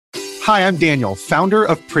Hi, I'm Daniel, founder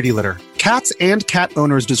of Pretty Litter. Cats and cat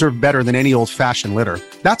owners deserve better than any old-fashioned litter.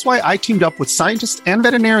 That's why I teamed up with scientists and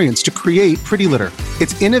veterinarians to create Pretty Litter.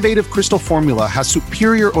 Its innovative crystal formula has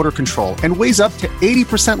superior odor control and weighs up to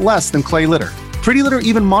 80% less than clay litter. Pretty Litter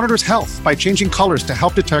even monitors health by changing colors to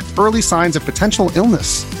help detect early signs of potential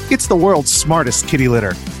illness. It's the world's smartest kitty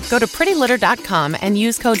litter. Go to prettylitter.com and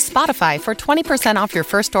use code SPOTIFY for 20% off your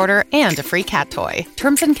first order and a free cat toy.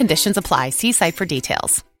 Terms and conditions apply. See site for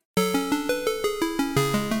details.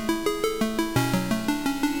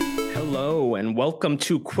 Hello and welcome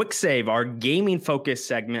to Quick Save, our gaming focused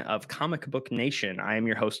segment of Comic Book Nation. I am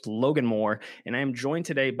your host, Logan Moore, and I am joined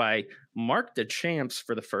today by Mark DeChamps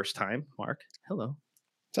for the first time. Mark, hello.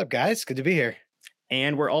 What's up, guys? Good to be here.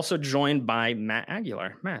 And we're also joined by Matt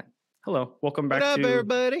Aguilar. Matt, hello. Welcome back to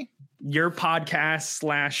everybody. Your podcast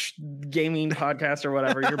 / gaming podcast or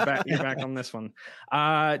whatever. You're back on this one.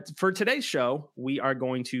 For today's show, we are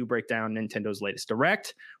going to break down Nintendo's latest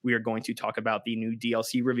Direct. We are going to talk about the new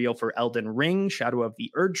DLC reveal for Elden Ring, Shadow of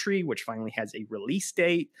the Erdtree, which finally has a release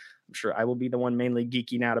date. I'm sure I will be the one mainly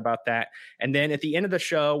geeking out about that. And then at the end of the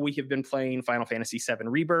show, we have been playing Final Fantasy VII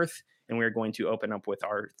Rebirth, and we're going to open up with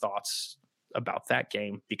our thoughts about that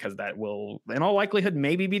game, because that will in all likelihood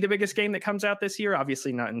maybe be the biggest game that comes out this year.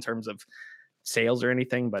 Obviously not in terms of sales or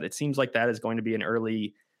anything, but it seems like that is going to be an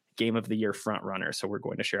early game of the year front runner. So we're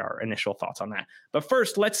going to share our initial thoughts on that. But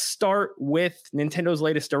first, let's start with Nintendo's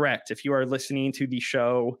latest Direct. If you are listening to the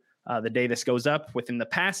show the day this goes up, within the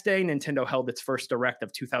past day, Nintendo held its first Direct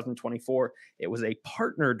of 2024. It was a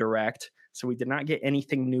partner Direct, so we did not get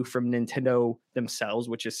anything new from Nintendo themselves,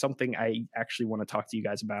 which is something I actually want to talk to you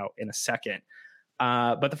guys about in a second.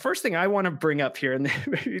 But the first thing I want to bring up here, and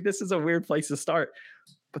maybe this is a weird place to start,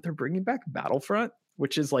 but they're bringing back Battlefront,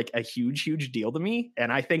 which is like a huge, huge deal to me.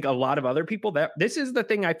 And I think a lot of other people, that this is the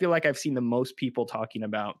thing I feel like I've seen the most people talking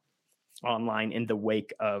about online in the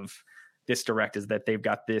wake of this Direct, is that they've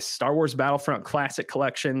got this Star Wars Battlefront Classic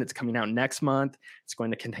Collection that's coming out next month. It's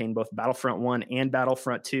going to contain both Battlefront 1 and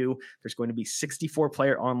Battlefront 2. There's going to be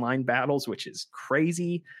 64-player online battles, which is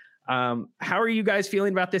crazy. How are you guys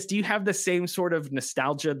feeling about this? Do you have the same sort of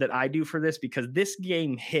nostalgia that I do for this? Because this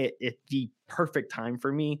game hit at the perfect time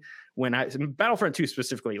for me when Battlefront 2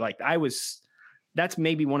 specifically, that's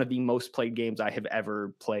maybe one of the most played games I have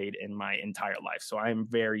ever played in my entire life. So I'm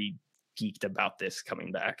very geeked about this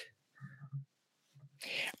coming back.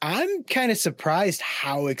 I'm kind of surprised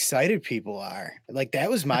how excited people are. Like, that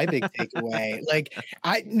was my big takeaway.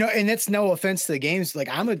 And that's no offense to the games. Like,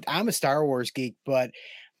 I'm a Star Wars geek, but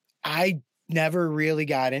I never really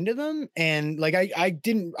got into them. And like, I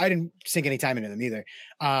didn't sink any time into them either.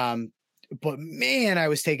 But man, I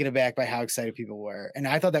was taken aback by how excited people were. And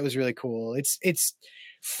I thought that was really cool. It's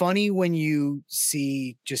funny when you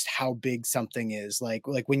see just how big something is, like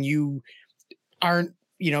when you aren't,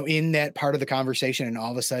 in that part of the conversation, and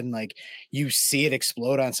all of a sudden, like, you see it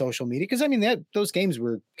explode on social media. Cause I mean, those games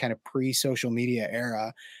were kind of pre-social media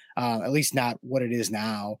era, at least not what it is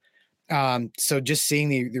now. So just seeing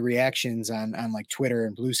the reactions on like Twitter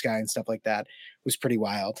and Blue Sky and stuff like that was pretty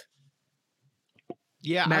wild.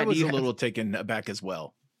 Yeah. Matt, I was a little taken aback as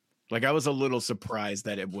well. Like, I was a little surprised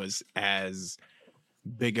that it was as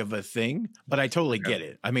big of a thing, but I totally get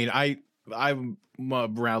it. I mean, I'm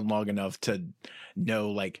around long enough to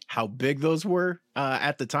know like how big those were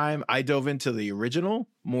at the time. I dove into the original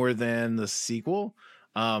more than the sequel.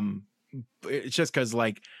 It's just because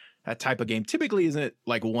like that type of game typically isn't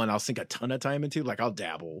like one I'll sink a ton of time into. Like, I'll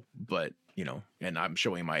dabble, but and I'm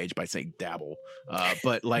showing my age by saying dabble.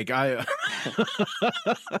 But like I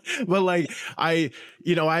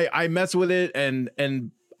mess with it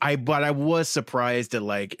but I was surprised at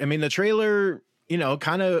the trailer,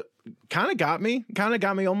 kind of got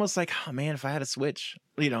me almost like, oh man, if I had a Switch,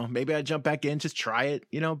 maybe I'd jump back in, just try it,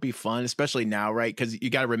 be fun, especially now, right? Because you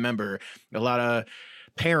got to remember, a lot of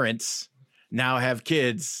parents now have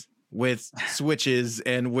kids with Switches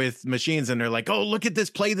and with machines, and they're like, oh, look at this,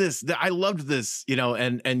 play this, I loved this,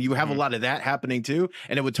 and you have a lot of that happening too.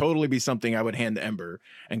 And it would totally be something I would hand to Ember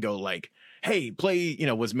and go like, hey, play,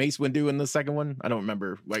 was Mace Windu in the second one? I don't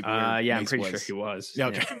remember. Yeah, Mace I'm pretty sure he was. Yeah,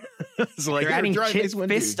 okay. So like, they're adding Kit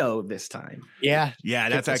Fisto this time. Yeah,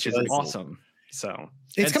 that's actually awesome. So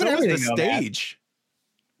it's coming to everything. The stage.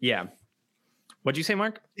 Yeah. What'd you say,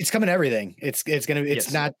 Mark? It's coming to everything. It's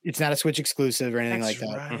not a Switch exclusive or anything like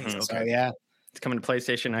that. Right. Mm-hmm. Okay. So yeah. It's coming to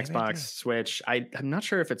PlayStation, Xbox, Switch. I'm not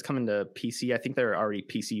sure if it's coming to PC. I think there are already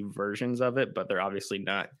PC versions of it, but they're obviously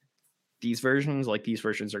not these versions. Like, these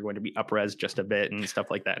versions are going to be up-res just a bit and stuff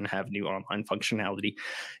like that and have new online functionality.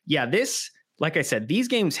 Yeah, this like I said, these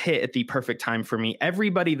games hit at the perfect time for me.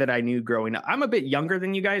 Everybody that I knew growing up, I'm a bit younger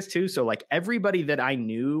than you guys too. So like everybody that I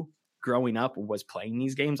knew growing up was playing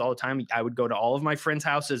these games all the time. I would go to all of my friends'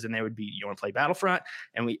 houses and they would be, you want to play Battlefront?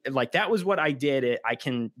 And we like, that was what I did. I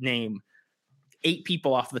can name 8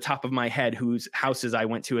 people off the top of my head whose houses I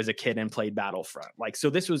went to as a kid and played Battlefront. Like, so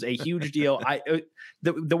this was a huge deal.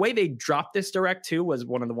 The way they dropped this direct too was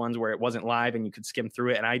one of the ones where it wasn't live and you could skim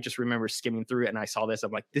through it. And I just remember skimming through it and I saw this.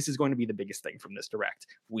 I'm like, this is going to be the biggest thing from this direct.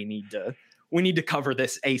 We need to cover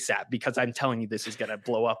this ASAP because I'm telling you, this is going to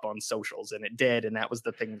blow up on socials, and it did. And that was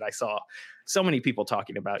the thing that I saw so many people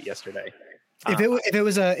talking about yesterday. If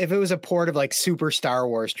it was a port of like Super Star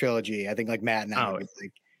Wars trilogy, I think like Matt and I would be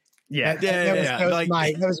like,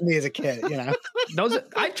 that was me as a kid, you know. Those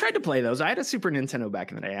I tried to play those. I had a Super Nintendo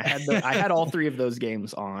back in the day. I had all 3 of those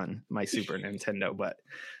games on my Super Nintendo, but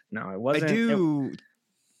no, it wasn't.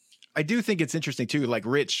 I do think it's interesting too, like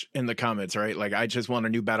Rich in the comments, right? Like, I just want a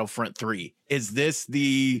new Battlefront 3. Is this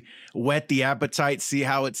the whet the appetite, see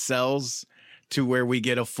how it sells to where we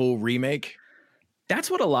get a full remake? That's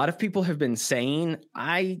what a lot of people have been saying.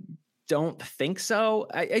 I don't think so.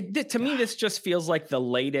 To me, this just feels like the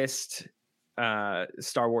latest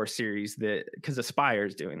Star Wars series because Aspire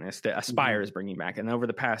is doing this, that Aspire is bringing back. And over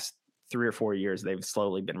the past 3 or 4 years, they've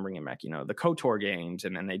slowly been bringing back, the KOTOR games,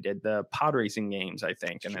 and then they did the pod racing games, I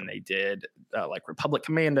think. And then they did like Republic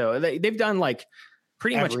Commando. They've done like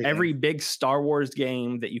pretty much every big Star Wars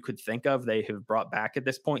game that you could think of, they have brought back at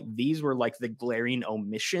this point. These were like the glaring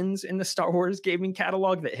omissions in the Star Wars gaming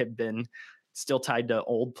catalog that have been still tied to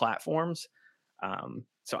old platforms.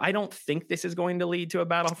 So I don't think this is going to lead to a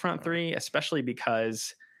Battlefront 3, especially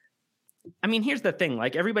because, I mean, here's the thing.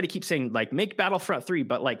 Like, everybody keeps saying, like, make Battlefront 3,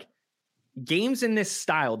 but like, games in this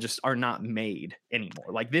style just are not made anymore.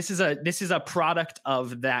 Like, this is a product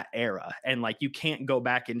of that era. And like, you can't go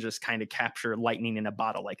back and just kind of capture lightning in a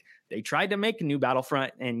bottle. Like, they tried to make a new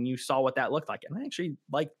Battlefront and you saw what that looked like. And I actually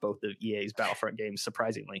liked both of EA's Battlefront games,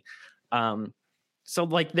 surprisingly. So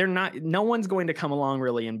like, no one's going to come along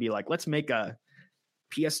really and be like, let's make a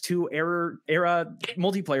PS2 era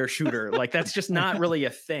multiplayer shooter. Like, that's just not really a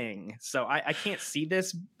thing. So I can't see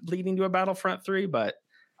this leading to a Battlefront 3, but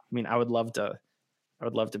I mean, I would love to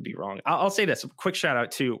be wrong. I'll say this, a quick shout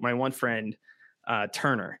out to my one friend,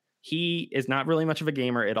 Turner. He is not really much of a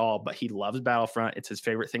gamer at all, but he loves Battlefront. It's his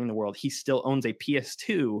favorite thing in the world. He still owns a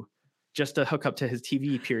PS2 just to hook up to his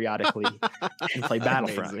TV periodically and play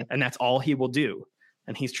Battlefront. Amazing. And that's all he will do.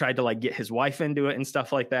 And he's tried to like get his wife into it and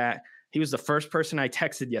stuff like that. He was the first person I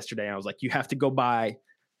texted yesterday. I was like, you have to go buy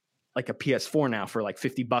like a PS4 now for like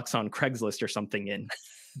 $50 on Craigslist or something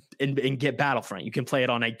and get Battlefront. You can play it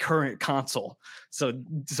on a current console. So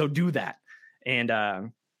do that.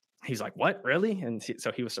 And he's like, what, really? And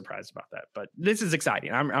so he was surprised about that. But this is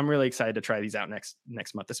exciting. I'm really excited to try these out next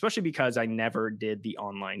month, especially because I never did the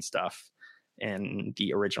online stuff in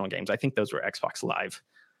the original games. I think those were Xbox Live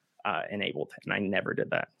enabled, and I never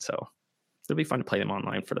did that. So it'll be fun to play them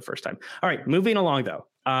online for the first time. All right, moving along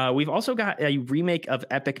though. We've also got a remake of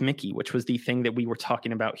Epic Mickey, which was the thing that we were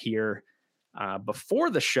talking about here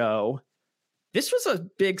before the show. This was a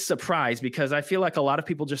big surprise because I feel like a lot of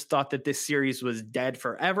people just thought that this series was dead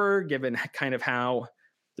forever, given kind of how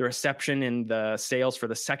the reception and the sales for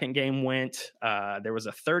the second game went. There was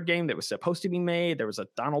a third game that was supposed to be made. There was a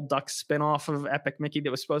Donald Duck spinoff of Epic Mickey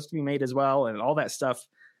that was supposed to be made as well. And all that stuff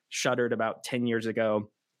shuttered about 10 years ago.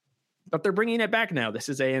 But they're bringing it back now. This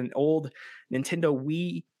is an old Nintendo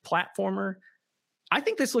Wii platformer. I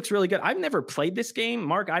think this looks really good. I've never played this game.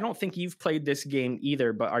 Mark, I don't think you've played this game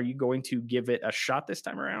either, but are you going to give it a shot this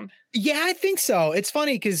time around? Yeah, I think so. It's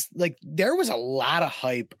funny because like there was a lot of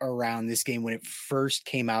hype around this game when it first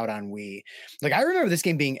came out on Wii. Like, I remember this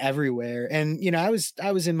game being everywhere. And, I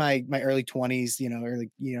was in my early 20s,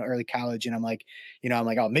 early college. And I'm like,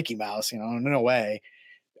 oh, Mickey Mouse, no way.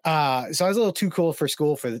 So I was a little too cool for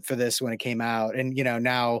school for this when it came out. And,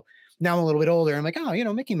 now I'm a little bit older. I'm like,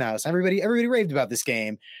 oh, Mickey Mouse. Everybody raved about this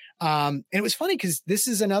game. And it was funny because this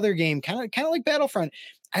is another game, kind of like Battlefront.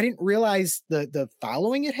 I didn't realize the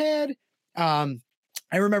following it had. I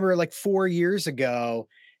remember like 4 years ago,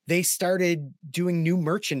 they started doing new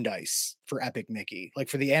merchandise for Epic Mickey, like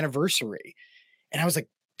for the anniversary. And I was like,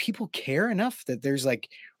 people care enough that there's like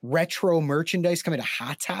retro merchandise coming to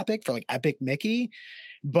Hot Topic for like Epic Mickey.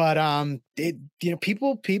 But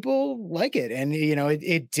people like it, and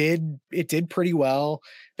it did pretty well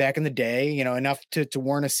back in the day, enough to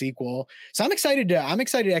warrant a sequel. So I'm excited to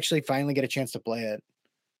actually finally get a chance to play it.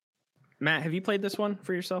 Matt, have you played this one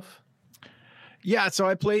for yourself? Yeah, so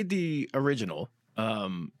I played the original,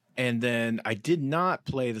 and then I did not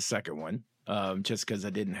play the second one, just because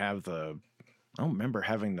I didn't have the I don't remember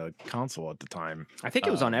having the console at the time. I think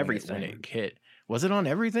it was on everything when it hit. Was it on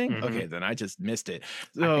everything? Mm-hmm. Okay, then I just missed it.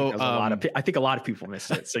 So I think a lot of people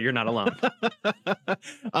missed it. So you're not alone.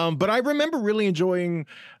 But I remember really enjoying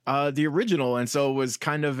the original, and so it was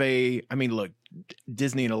kind of look,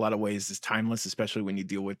 Disney in a lot of ways is timeless, especially when you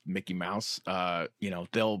deal with Mickey Mouse.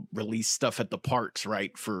 They'll release stuff at the parks,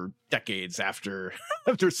 right, for decades after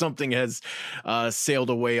something has sailed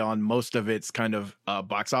away on most of its kind of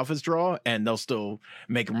box office draw, and they'll still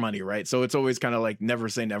make money, right? So it's always kind of like never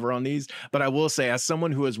say never on these. But I will say, as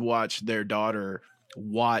someone who has watched their daughter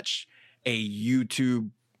watch a YouTube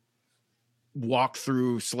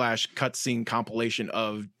walkthrough / cutscene compilation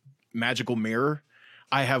of Magical Mirror,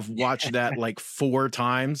 I have watched that like 4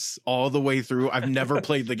 times all the way through. I've never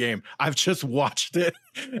played the game. I've just watched it,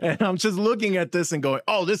 and I'm just looking at this and going,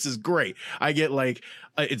 oh, this is great. I get like,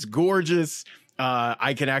 it's gorgeous.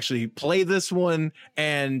 I can actually play this one,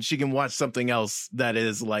 and she can watch something else that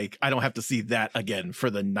is like, I don't have to see that again for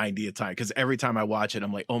the 90th time. Because every time I watch it,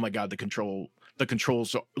 I'm like, oh my God, the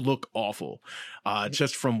controls look awful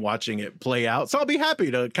just from watching it play out. So I'll be happy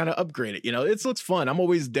to kind of upgrade it. It looks fun. I'm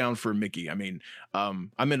always down for Mickey. I mean, I'm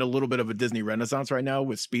in a little bit of a Disney renaissance right now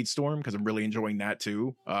with Speedstorm because I'm really enjoying that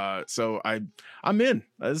too. So I'm in.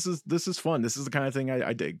 This is fun. This is the kind of thing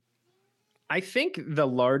I dig. I think the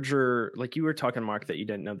larger, like you were talking, Mark, that you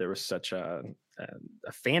didn't know there was such a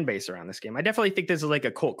fan base around this game. I definitely think this is like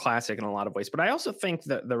a cult classic in a lot of ways, but I also think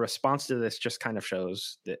that the response to this just kind of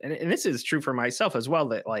shows that, and this is true for myself as well,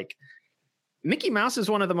 that like Mickey Mouse is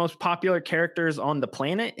one of the most popular characters on the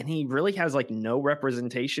planet, and he really has like no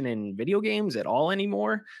representation in video games at all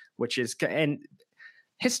anymore, which is, and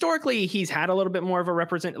historically he's had a little bit more of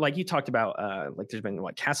a like you talked about, like there's been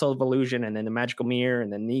what, Castle of Illusion, and then the Magical Mirror,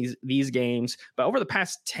 and then these games. But over the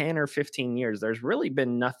past 10 or 15 years, there's really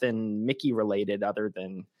been nothing Mickey related other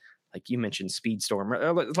than, like you mentioned, Speedstorm,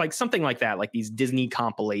 or like something like that, like these Disney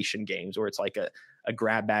compilation games where it's like a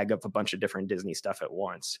grab bag of a bunch of different Disney stuff at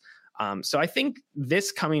once. So I think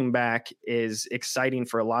this coming back is exciting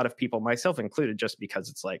for a lot of people, myself included, just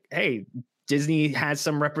because it's like, hey, Disney has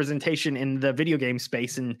some representation in the video game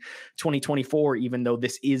space in 2024, even though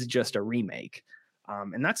this is just a remake.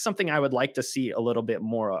 And that's something I would like to see a little bit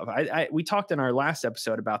more of. We talked in our last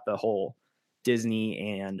episode about the whole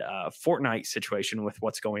Disney and Fortnite situation with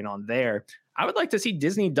what's going on there. I would like to see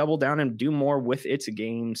Disney double down and do more with its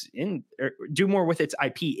games do more with its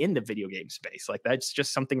IP in the video game space. Like that's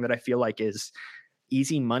just something that I feel like is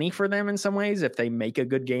easy money for them in some ways if they make a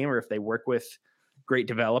good game or if they work with great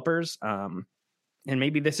developers. And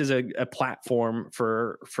maybe this is a platform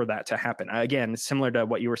for that to happen. Again, similar to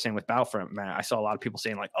what you were saying with Battlefront, Matt, I saw a lot of people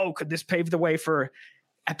saying like, oh, could this pave the way for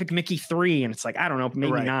Epic Mickey 3? And it's like, I don't know,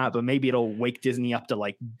 maybe not, but maybe it'll wake Disney up to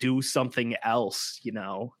like do something else,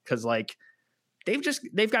 because like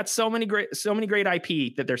they've got so many great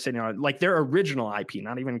IP that they're sitting on, like their original IP,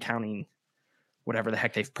 not even counting whatever the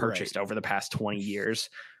heck they've purchased over the past 20 years.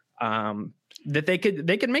 That they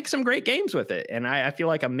could make some great games with it. And I feel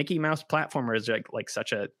like a Mickey Mouse platformer is like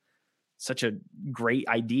such a great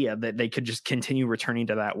idea that they could just continue returning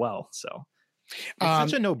to that well. So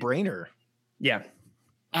it's such a no-brainer. Yeah.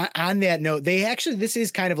 On that note, this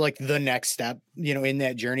is kind of like the next step, in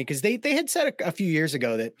that journey, because they had said a few years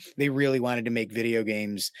ago that they really wanted to make video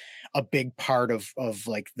games a big part of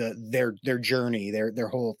like their journey, their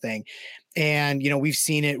whole thing. And, we've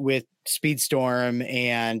seen it with Speedstorm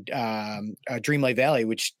and Dreamlight Valley,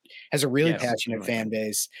 which has a really passionate fan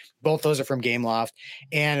base. Both those are from Gameloft.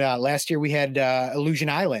 And last year we had Illusion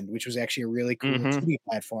Island, which was actually a really cool 2D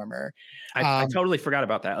platformer. I totally forgot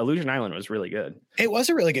about that. Illusion Island was really good. It was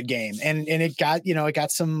a really good game, and it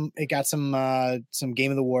got some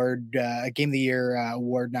Game of the Year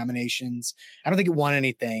award nominations. I don't think it won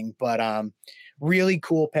anything, but really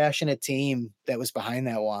cool, passionate team that was behind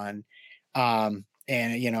that one. And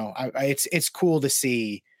it's cool to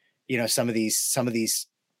see, some of these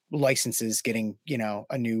licenses getting,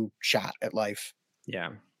 a new shot at life.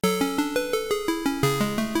 Yeah.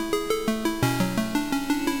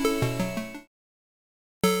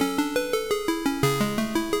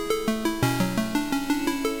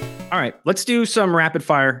 All right, let's do some rapid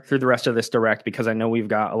fire through the rest of this direct, because I know we've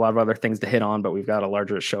got a lot of other things to hit on, but we've got a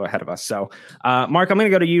larger show ahead of us. So, Mark, I'm going to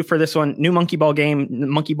go to you for this one. New Monkey Ball game,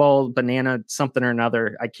 Monkey Ball Banana something or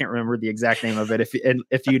another. I can't remember the exact name of it.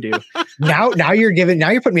 If you do, now you're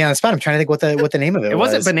putting me on the spot. I'm trying to think what the name of it was. It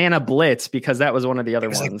wasn't Banana Blitz, because that was one of the other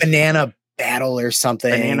ones. Like Banana Battle or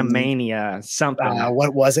something. Banana Mania something.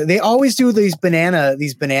 What was it? They always do these banana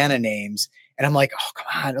names, and I'm like, oh come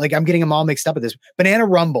on! Like I'm getting them all mixed up with this. Banana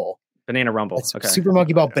Rumble. Banana Rumble. That's Okay. Super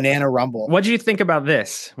Monkey Ball Banana Rumble. What did you think about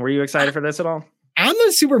this? Were you excited for this at all? I'm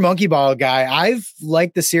the Super Monkey Ball guy. I've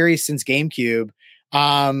liked the series since GameCube.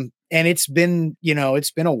 And it's been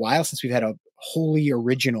a while since we've had a wholly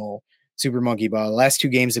original Super Monkey Ball. The last two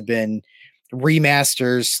games have been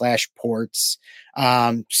remasters / ports.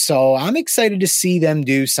 So I'm excited to see them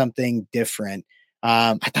do something different.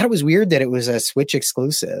 I thought it was weird that it was a Switch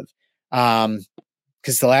exclusive.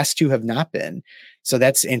 Because the last two have not been. So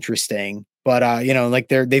that's interesting. But like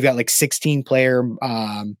they've got like 16 player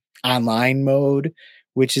online mode,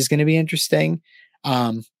 which is going to be interesting.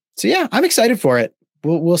 So yeah, I'm excited for it.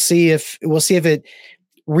 We'll see if it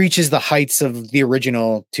reaches the heights of the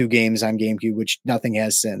original two games on GameCube, which nothing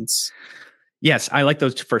has since. Yes, I like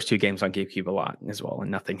those first two games on GameCube a lot as well,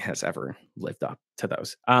 and nothing has ever lived up to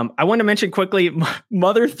those. I want to mention quickly,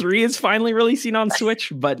 Mother 3 is finally releasing on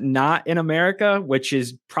Switch, but not in America, which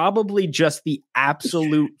is probably just the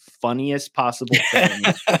absolute funniest possible thing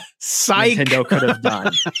Nintendo could have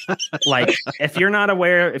done. Like, if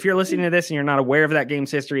you're listening to this and you're not aware of that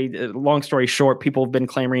game's history, long story short, people have been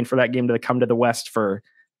clamoring for that game to come to the West for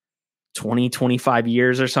 20-25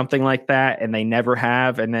 years or something like that, and they never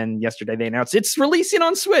have. And then yesterday they announced it's releasing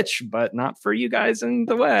on Switch, but not for you guys in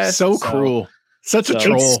the West. So cruel. Such a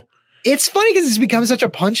troll. It's funny because it's become such a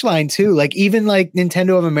punchline too. Like even like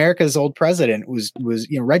Nintendo of America's old president was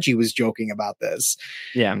Reggie was joking about this.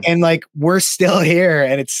 Yeah. And like we're still here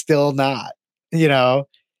and it's still not,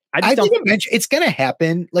 I think it's gonna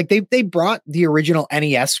happen. Like they brought the original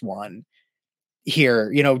NES one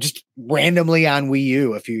here, just randomly on Wii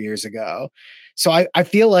U a few years ago. So I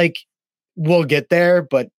feel like we'll get there,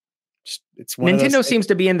 but it's one Nintendo seems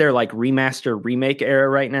to be in their like remaster remake era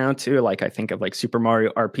right now too. Like I think of like Super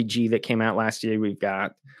Mario RPG that came out last year. We've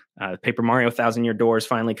got Paper Mario 1,000 Year Door is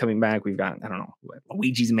finally coming back. We've got, I don't know,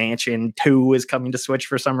 Luigi's Mansion 2 is coming to Switch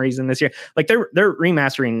for some reason this year. Like they're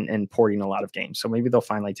remastering and porting a lot of games. So maybe they'll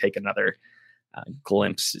finally take another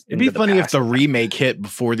glimpse. It'd be funny if the remake hit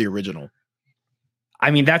before the original. I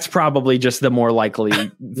mean, that's probably just the more likely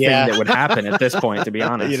thing that would happen at this point, to be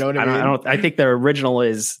honest. You know what I mean? I think the original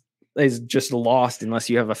is just lost unless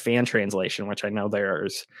you have a fan translation, which I know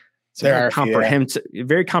there's very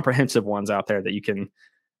comprehensive ones out there that you can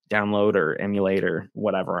download or emulate or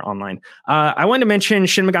whatever online. I wanted to mention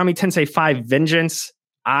Shin Megami Tensei 5 Vengeance.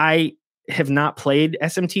 I have not played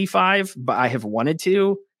SMT 5, but I have wanted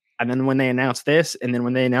to. And then when they announced this, and then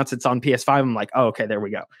when they announced it's on PS5, I'm like, oh, okay, there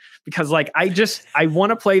we go. Because like, I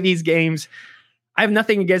want to play these games. I have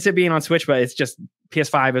nothing against it being on Switch, but it's just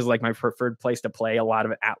PS5 is like my preferred place to play a lot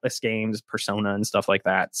of Atlas games, Persona and stuff like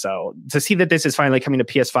that. So to see that this is finally coming to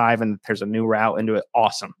PS5 and there's a new route into it,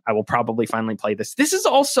 awesome. I will probably finally play this. This is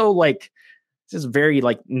also like, this is very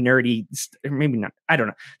like nerdy, maybe not. I don't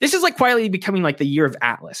know. This is like quietly becoming like the year of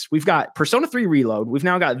Atlas. We've got Persona 3 Reload. We've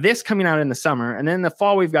now got this coming out in the summer. And then in the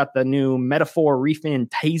fall, we've got the new Metaphor Refin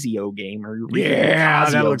Tazio game.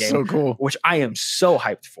 That looks so cool. Which I am so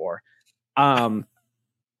hyped for.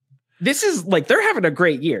 This is like, they're having a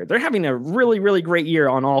great year. They're having a really, really great year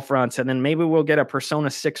on all fronts. And then maybe we'll get a Persona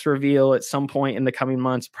 6 reveal at some point in the coming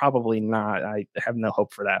months. Probably not. I have no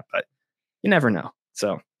hope for that, but you never know.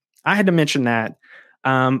 So I had to mention that.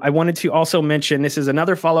 I wanted to also mention, this is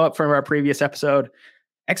another follow-up from our previous episode.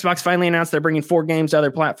 Xbox finally announced they're bringing 4 games to other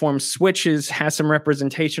platforms. Switch has some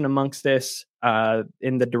representation amongst this.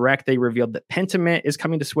 In the Direct, they revealed that Pentiment is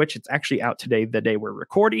coming to Switch. It's actually out today, the day we're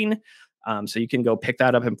recording. So you can go pick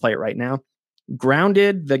that up and play it right now.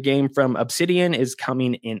 Grounded, the game from Obsidian, is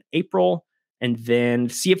coming in April. And then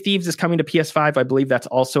Sea of Thieves is coming to PS5. I believe that's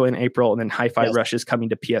also in April. And then Hi-Fi Rush is coming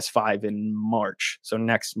to PS5 in March. So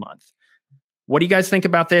next month. What do you guys think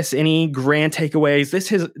about this? Any grand takeaways?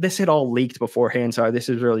 This had all leaked beforehand. So this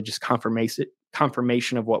is really just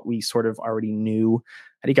confirmation of what we sort of already knew.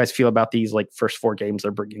 How do you guys feel about these like first 4 games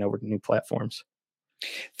they're bringing over to new platforms?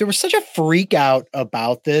 There was such a freak out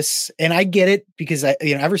about this, and I get it because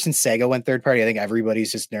ever since Sega went third party, I think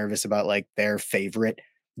everybody's just nervous about like their favorite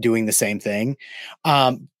doing the same thing.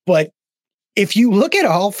 But if you look at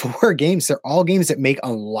all 4 games, they're all games that make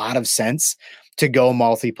a lot of sense to go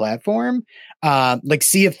multi-platform. Like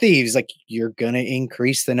Sea of Thieves, like you're going to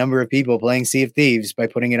increase the number of people playing Sea of Thieves by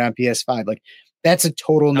putting it on PS5. Like that's a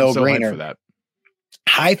total no-brainer. For that.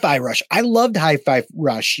 Hi-Fi Rush. I loved Hi-Fi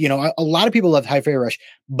Rush. A lot of people loved Hi-Fi Rush,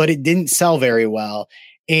 but it didn't sell very well.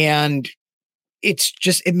 And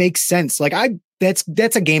it makes sense. Like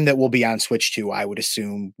that's a game that will be on Switch too, I would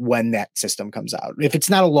assume, when that system comes out. If it's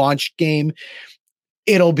not a launch game,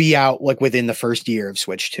 it'll be out like within the first year of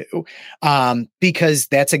Switch 2. Because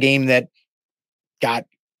that's a game that got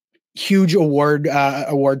huge award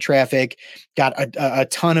traffic, got a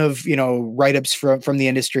ton of, write-ups from the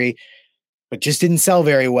industry, but just didn't sell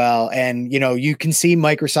very well. And, you can see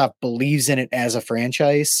Microsoft believes in it as a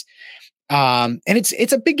franchise. And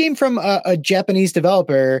it's a big game from a Japanese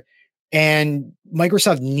developer, and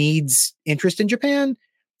Microsoft needs interest in Japan.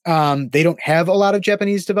 They don't have a lot of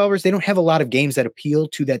Japanese developers. They don't have a lot of games that appeal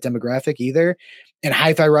to that demographic either. And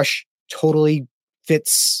Hi-Fi Rush totally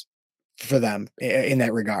fits for them in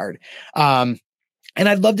that regard. And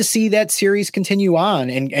I'd love to see that series continue on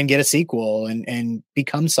and get a sequel and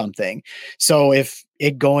become something. So if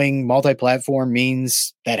it going multi-platform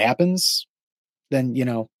means that happens, then,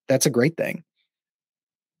 that's a great thing.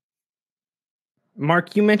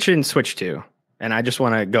 Mark, you mentioned Switch 2, and I just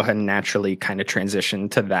want to go ahead and naturally kind of transition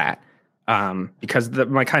to that. Because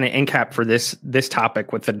my kind of end cap for this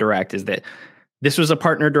topic with the Direct is that this was a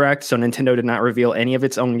partner Direct, so Nintendo did not reveal any of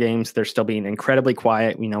its own games. They're still being incredibly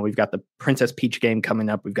quiet. We've got the Princess Peach game coming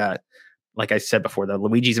up. We've got, like I said before, the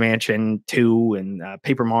Luigi's Mansion 2 and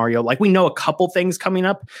Paper Mario. Like, we know a couple things coming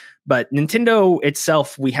up, but Nintendo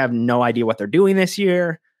itself, we have no idea what they're doing this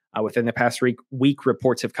year. Within the past week,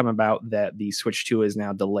 reports have come about that the Switch 2 is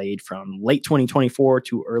now delayed from late 2024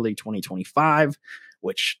 to early 2025,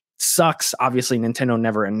 which sucks. Obviously, Nintendo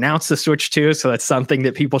never announced the Switch 2, so that's something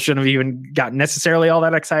that people shouldn't have even got necessarily all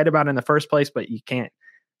that excited about in the first place, but you can't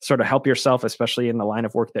sort of help yourself, especially in the line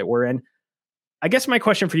of work that we're in. I guess my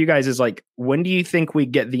question for you guys is, like, when do you think we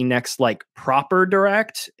get the next, like, proper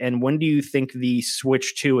Direct? And when do you think the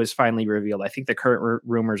Switch 2 is finally revealed? I think the current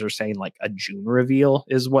rumors are saying like a June reveal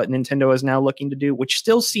is what Nintendo is now looking to do, which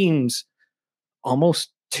still seems almost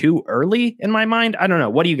too early in my mind. I don't know.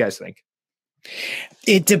 What do you guys think?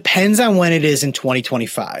 It depends on when it is in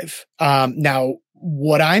 2025. Now,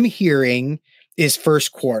 what I'm hearing is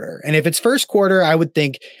first quarter. And if it's first quarter, I would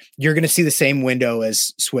think you're going to see the same window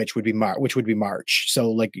as Switch would be which would be March. So,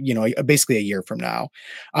 like, basically a year from now.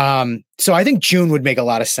 So I think June would make a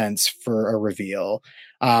lot of sense for a reveal.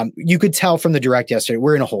 You could tell from the Direct yesterday,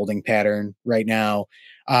 we're in a holding pattern right now.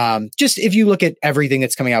 Just if you look at everything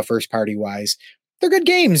that's coming out first party wise, they're good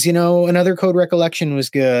games. Another Code Recollection was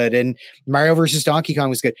good, and Mario versus Donkey Kong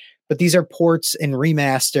was good, but these are ports and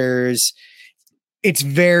remasters. It's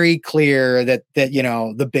very clear that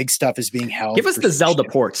the big stuff is being held. Give us the Zelda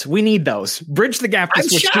ports. We need those. Bridge the gap to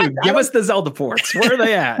Switch 2. Give us the Zelda ports. Where are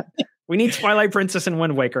they at? We need Twilight Princess and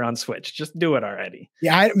Wind Waker on Switch. Just do it already.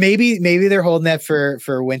 Yeah, maybe they're holding that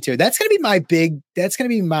for winter. That's going to be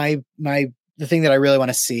the thing that I really want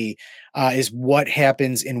to see is what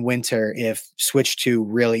happens in winter if Switch 2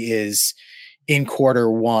 really is in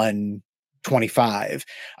quarter 1 25.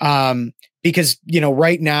 Because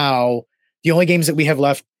right now, the only games that we have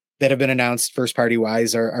left that have been announced first party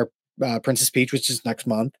wise are Princess Peach, which is next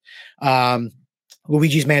month,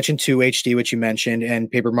 Luigi's Mansion 2 HD, which you mentioned, and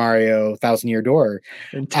Paper Mario Thousand Year Door.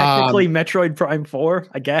 And technically Metroid Prime 4,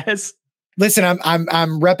 I guess. Listen, I'm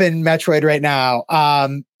repping Metroid right now.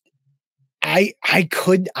 I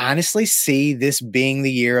could honestly see this being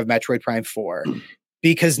the year of Metroid Prime 4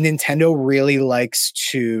 because Nintendo really likes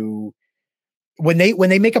to, when they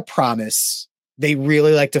make a promise, they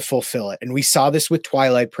really like to fulfill it. And we saw this with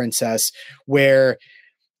Twilight Princess, where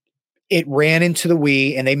it ran into the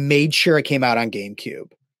Wii and they made sure it came out on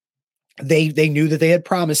GameCube. They knew that they had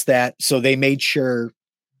promised that, so they made sure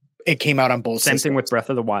it came out on both systems. Same thing with Breath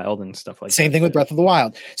of the Wild and stuff like that. Same thing with Breath of the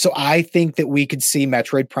Wild. So I think that we could see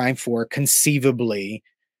Metroid Prime 4 conceivably,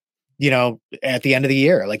 at the end of the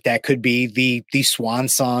year. Like, that could be the swan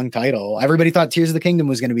song title. Everybody thought Tears of the Kingdom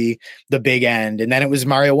was going to be the big end, and then it was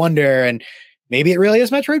Mario Wonder, and maybe it really is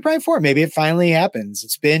Metroid Prime 4. Maybe it finally happens.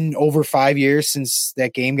 It's been over 5 years since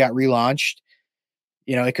that game got relaunched.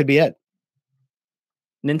 It could be it.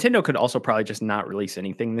 Nintendo could also probably just not release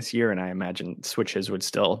anything this year, and I imagine Switches would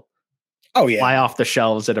still fly off the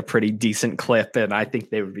shelves at a pretty decent clip, and I think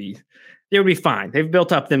they would be fine. They've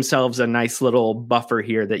built up themselves a nice little buffer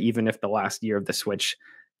here that even if the last year of the Switch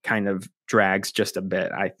kind of drags just a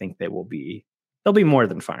bit, I think they'll be more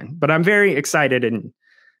than fine. But I'm very excited and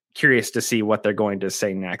curious to see what they're going to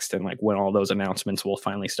say next, and like when all those announcements will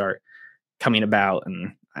finally start coming about.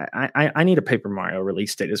 And I need a Paper Mario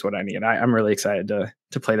release date is what I need. I'm really excited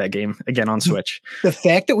to play that game again on Switch. The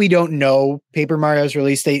fact that we don't know Paper Mario's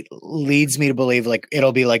release date leads me to believe like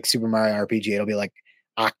it'll be like Super Mario RPG. It'll be like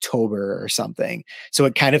October or something. So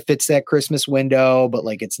it kind of fits that Christmas window, but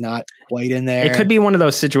like it's not quite in there. It could be one of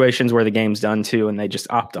those situations where the game's done too, and they just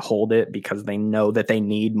opt to hold it because they know that they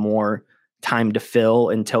need more time to fill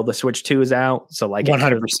until the Switch 2 is out. So like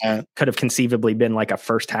 100% could have conceivably been like a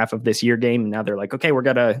first half of this year game. And now they're like, okay, we're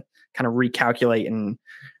going to kind of recalculate and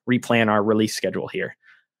replan our release schedule here.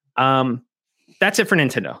 That's it for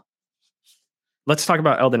Nintendo. Let's talk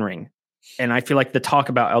about Elden Ring. And I feel like the talk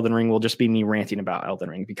about Elden Ring will just be me ranting about Elden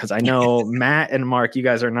Ring, because I know Matt and Mark, you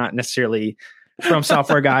guys are not necessarily From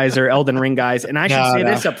Software guys or Elden Ring guys. And I should say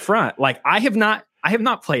this up front. Like, I have not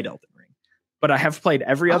played Elden Ring, but I have played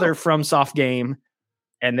every other From Soft game,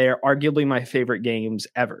 and they're arguably my favorite games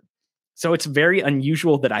ever. So it's very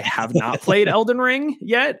unusual that I have not played Elden Ring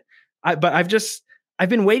yet. But I've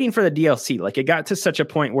been waiting for the DLC. Like, it got to such a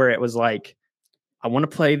point where it was like, I want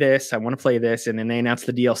to play this. And then they announced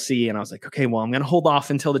the DLC, and I was like, okay, well, I'm going to hold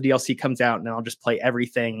off until the DLC comes out, and then I'll just play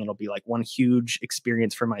everything. And it'll be like one huge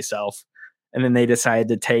experience for myself. And then they decided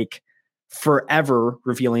to take forever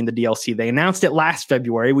revealing the DLC. They announced it last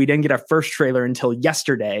February. We didn't get our first trailer until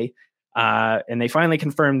yesterday. And they finally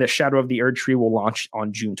confirmed that Shadow of the Erdtree will launch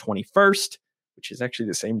on June 21st, which is actually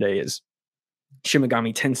the same day as Shin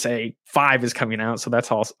Megami Tensei 5 is coming out. So that's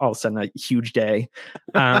all of a sudden a huge day.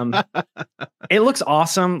 It looks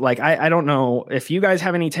awesome. Like, I don't know if you guys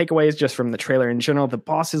have any takeaways just from the trailer in general. The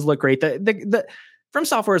bosses look great. The From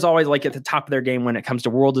Software is always like at the top of their game when it comes to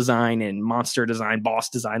world design and monster design, boss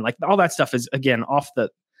design. Like, all that stuff is, again, off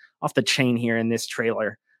the chain here in this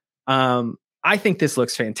trailer. I think this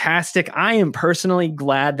looks fantastic. I am personally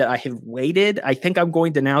glad that I have waited. I think I'm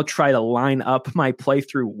going to now try to line up my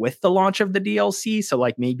playthrough with the launch of the DLC. So,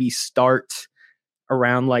 like, maybe start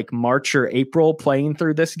around like March or April playing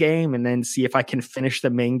through this game, and then see if I can finish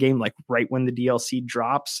the main game like right when the DLC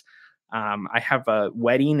drops. I have a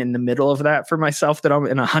wedding in the middle of that for myself, that I'm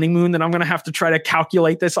in a honeymoon, that I'm going to have to try to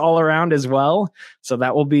calculate this all around as well. So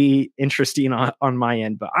that will be interesting on my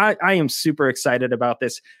end. But I am super excited about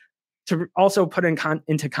this. To also put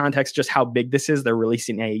into context just how big this is, they're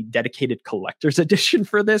releasing a dedicated collector's edition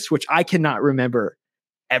for this, which I cannot remember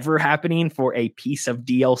ever happening for a piece of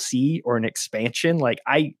DLC or an expansion. Like,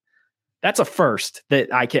 that's a first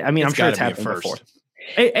that I can. I mean, I'm sure it's happened before.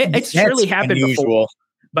 It's surely happened before,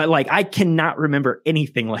 but like, I cannot remember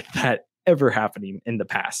anything like that ever happening in the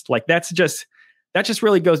past. Like, that just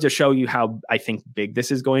really goes to show you how I think big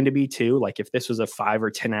this is going to be too. Like, if this was a 5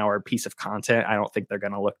 or 10 hour piece of content, I don't think they're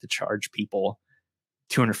going to look to charge people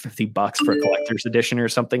 $250 for a collector's edition or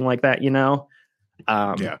something like that, you know?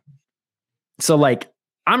 Yeah. So like,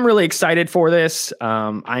 I'm really excited for this.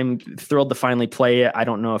 I'm thrilled to finally play it. I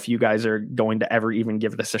don't know if you guys are going to ever even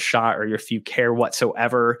give this a shot, or if you care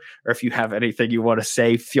whatsoever, or if you have anything you want to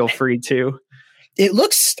say, feel free to. It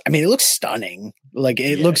looks stunning. Like,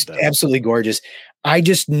 it looks absolutely gorgeous. I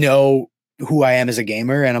just know who I am as a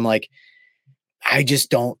gamer, and I'm like, I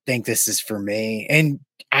just don't think this is for me. And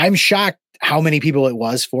I'm shocked how many people it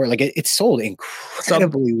was for. Like, it sold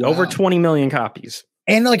incredibly well. Over 20 million copies.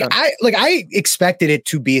 And I expected it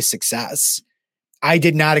to be a success. I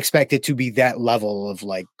did not expect it to be that level of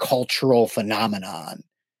like cultural phenomenon.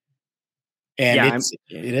 And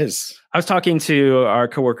it is. I was talking to our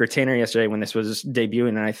coworker Tanner yesterday when this was debuting,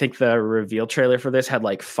 and I think the reveal trailer for this had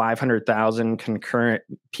like 500,000 concurrent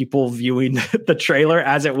people viewing the trailer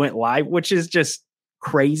as it went live, which is just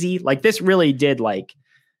crazy. Like, this really did, like,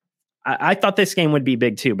 I thought this game would be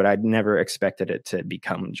big too, but I'd never expected it to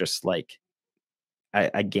become just like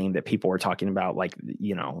a game that people were talking about. Like,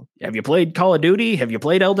 you know, have you played Call of Duty? Have you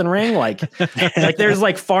played Elden Ring? Like, like there's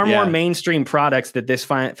like far more mainstream products that this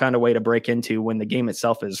found a way to break into, when the game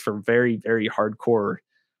itself is for very, very hardcore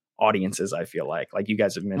audiences. I feel like you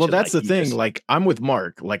guys have mentioned. Well, that's like, the thing. Like, I'm with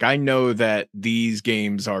Mark. Like, I know that these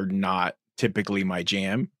games are not typically my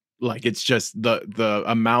jam. Like, it's just the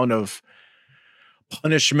amount of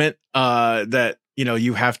punishment that, you know,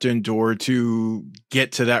 you have to endure to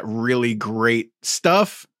get to that really great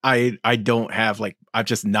stuff. I don't have, like, I've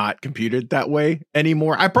just not computed that way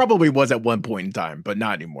anymore. I probably was at one point in time, but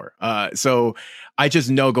not anymore. So I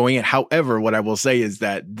just know going in. However, what I will say is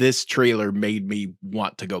that this trailer made me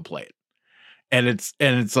want to go play it. And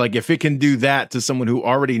it's like, if it can do that to someone who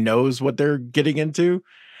already knows what they're getting into,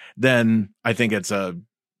 then I think it's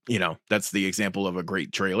that's the example of a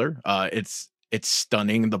great trailer. It's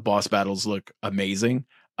stunning. The boss battles look amazing.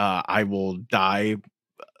 I will die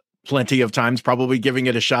plenty of times probably giving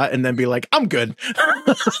it a shot and then be like, I'm good.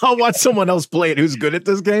 I'll watch someone else play it who's good at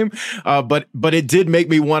this game. But it did make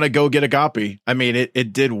me want to go get a copy. I mean,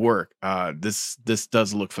 it did work. This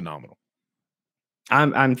does look phenomenal.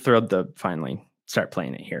 I'm thrilled to finally start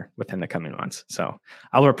playing it here within the coming months. So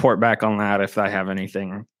I'll report back on that if I have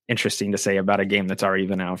anything interesting to say about a game that's already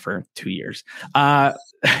been out for 2 years.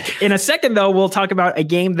 In a second, though, we'll talk about a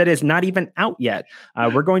game that is not even out yet.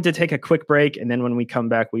 We're going to take a quick break, and then when we come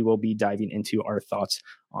back, we will be diving into our thoughts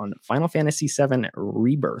on Final Fantasy VII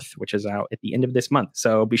Rebirth, which is out at the end of this month.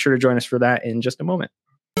 So be sure to join us for that in just a moment.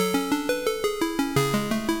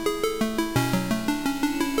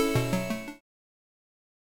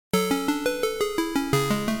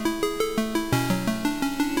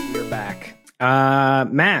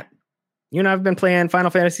 Matt, you and I've been playing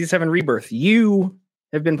Final Fantasy VII Rebirth. You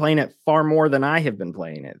have been playing it far more than I have been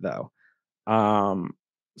playing it, though.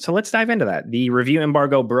 So let's dive into that. The review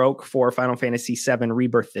embargo broke for Final Fantasy VII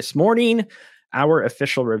Rebirth this morning. Our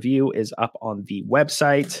official review is up on the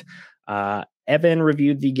website. Evan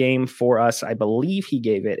reviewed the game for us. I believe he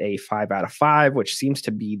gave it a 5 out of 5, which seems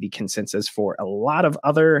to be the consensus for a lot of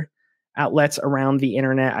other outlets around the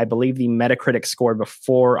internet. I believe the Metacritic score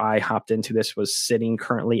before I hopped into this was sitting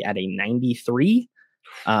currently at a 93.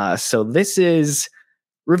 So this is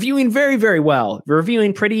reviewing very, very well.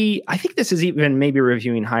 Reviewing pretty, I think this is even maybe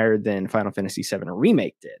reviewing higher than Final Fantasy VII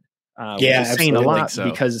Remake did. Yeah, saying a lot so.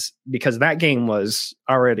 because that game was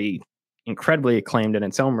already incredibly acclaimed in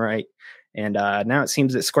its own right. And now it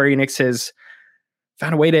seems that Square Enix has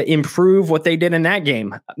found a way to improve what they did in that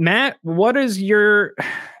game. Matt, what is your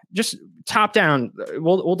just top down?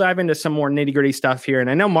 We'll dive into some more nitty gritty stuff here. And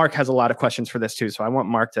I know Mark has a lot of questions for this too. So I want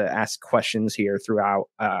Mark to ask questions here throughout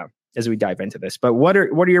as we dive into this. But what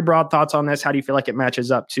are your broad thoughts on this? How do you feel like it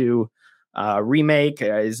matches up to Remake?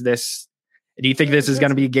 Do you think this is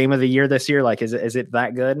going to be game of the year this year? Like, is it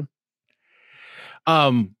that good?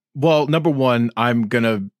 Well, number one, I'm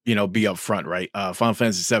gonna, be upfront, right? Final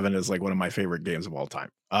Fantasy VII is like one of my favorite games of all time.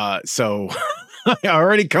 So I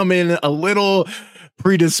already come in a little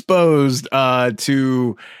predisposed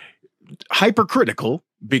to hypercritical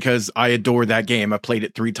because I adore that game. I played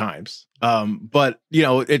it 3 times. But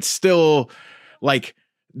it's still like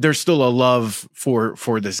there's still a love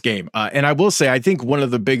for this game. And I will say, I think one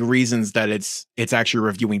of the big reasons that it's actually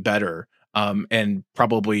reviewing better and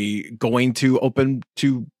probably going to open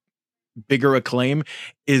to bigger acclaim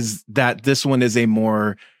is that this one is it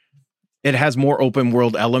has more open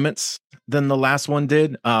world elements than the last one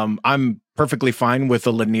did. I'm perfectly fine with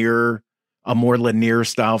a more linear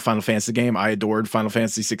style Final Fantasy game. I adored Final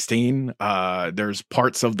Fantasy 16. There's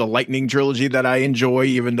parts of the Lightning trilogy that I enjoy,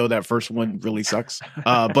 even though that first one really sucks.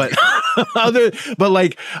 But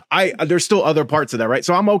there's still other parts of that, right?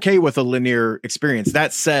 So I'm okay with a linear experience.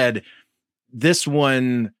 That said, this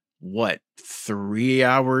one, 3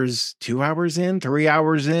 hours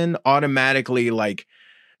in, automatically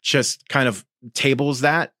just kind of tables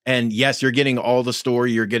that. And yes, you're getting all the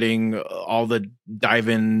story, you're getting all the dive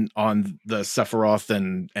in on the Sephiroth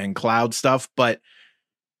and Cloud stuff, but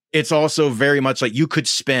it's also very much like you could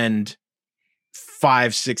spend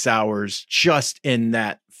 5-6 hours just in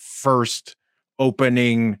that first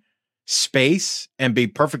opening space and be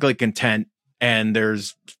perfectly content. And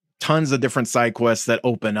there's tons of different side quests that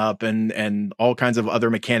open up and all kinds of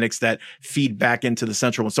other mechanics that feed back into the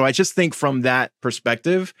central one. So I just think from that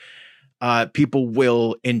perspective, people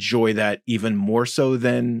will enjoy that even more so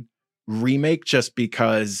than Remake just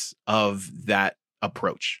because of that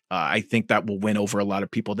approach. I think that will win over a lot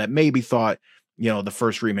of people that maybe thought, the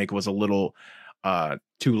first Remake was a little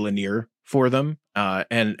too linear for them.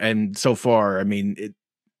 And so far, I mean,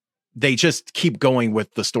 they just keep going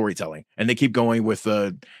with the storytelling and they keep going with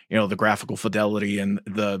the graphical fidelity and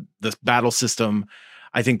the battle system.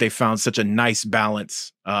 I think they found such a nice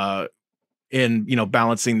balance in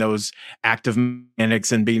balancing those active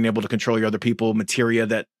mechanics and being able to control your other people, materia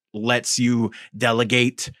that lets you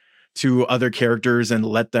delegate to other characters and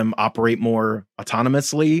let them operate more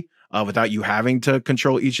autonomously without you having to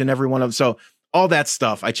control each and every one of them. So all that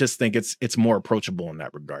stuff, I just think it's more approachable in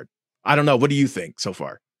that regard. I don't know. What do you think so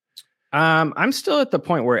far? I'm still at the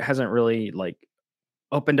point where it hasn't really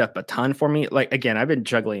opened up a ton for me. Again, I've been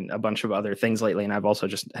juggling a bunch of other things lately, and I've also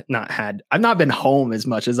just I've not been home as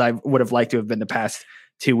much as I would have liked to have been the past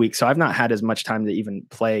 2 weeks. So I've not had as much time to even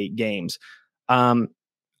play games. I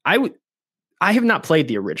have not played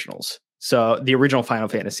the originals. So the original Final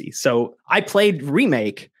Fantasy. So I played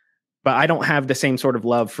Remake, but I don't have the same sort of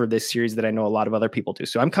love for this series that I know a lot of other people do.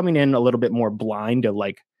 So I'm coming in a little bit more blind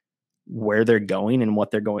to where they're going and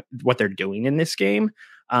what they're doing in this game.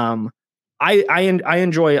 I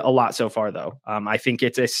enjoy it a lot so far, though. I think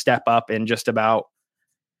it's a step up in just about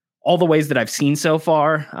all the ways that I've seen so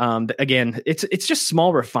far. Again, it's just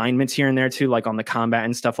small refinements here and there too, like on the combat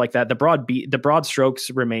and stuff like that. The broad strokes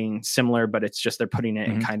remain similar, but it's just they're putting it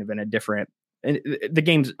in kind of in a different. The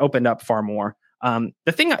game's opened up far more.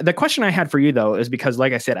 The question I had for you though is because,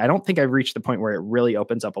 like I said, I don't think I've reached the point where it really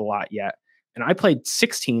opens up a lot yet. And I played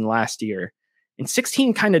 16 last year, and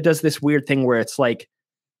 16 kind of does this weird thing where it's like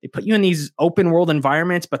they put you in these open world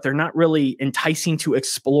environments, but they're not really enticing to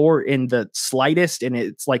explore in the slightest. And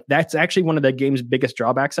it's like that's actually one of the game's biggest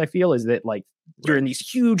drawbacks, I feel, is that you're in these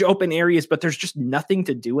huge open areas, but there's just nothing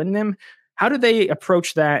to do in them. How do they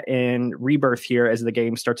approach that in Rebirth here as the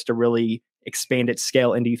game starts to really expand its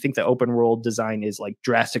scale? And do you think the open world design is like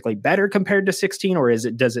drastically better compared to 16, or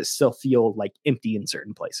does it still feel like empty in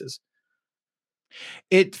certain places?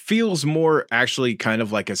 It feels more actually kind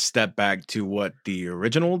of like a step back to what the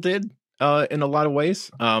original did in a lot of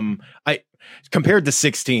ways. I compared to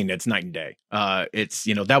 16, it's night and day. It's,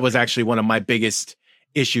 that was actually one of my biggest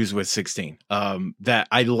issues with 16. That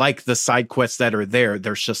I like the side quests that are there.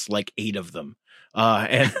 There's just like 8 of them.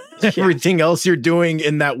 And everything else you're doing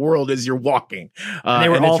in that world is you're walking. And they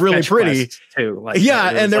were all it's really pretty too.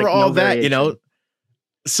 And they were all that,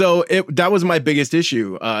 So that was my biggest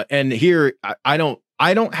issue. And here I don't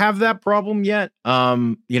have that problem yet.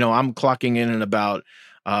 I'm clocking in about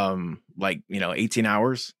 18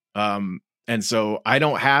 hours. And so I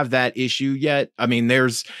don't have that issue yet. I mean,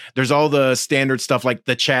 there's all the standard stuff like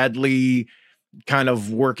the Chadley kind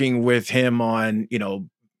of working with him on,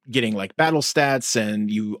 getting like battle stats,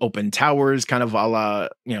 and you open towers kind of a la,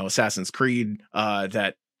 Assassin's Creed,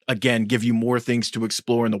 that again, give you more things to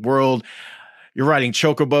explore in the world. You're riding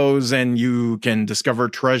chocobos and you can discover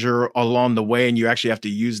treasure along the way, and you actually have to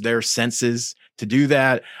use their senses to do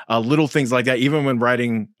that. Little things like that. Even when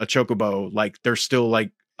riding a chocobo, like there's still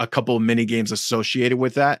like a couple of mini games associated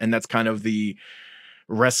with that. And that's kind of the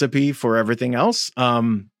recipe for everything else.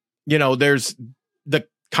 There's the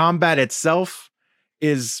combat itself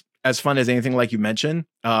is as fun as anything, like you mentioned,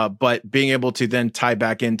 but being able to then tie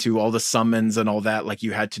back into all the summons and all that, like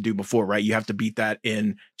you had to do before, right? You have to beat that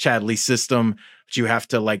in Chadley's system, but you have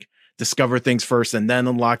to like discover things first and then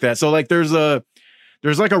unlock that. So like there's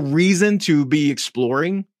like a reason to be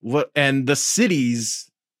exploring and the cities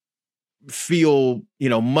feel,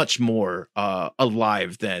 much more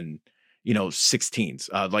alive than,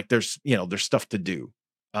 16s. Like there's stuff to do.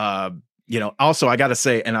 Also I got to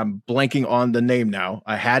say, and I'm blanking on the name now,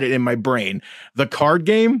 I had it in my brain, the card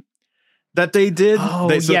game that they did.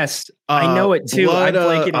 Yes. I know it too. I'm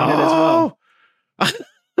blanking on it as well.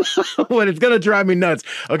 When it's going to drive me nuts.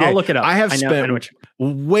 Okay. I'll look it up. I have spent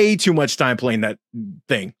way too much time playing that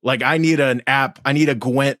thing. Like I need an app. I need a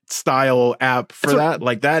Gwent style app for that.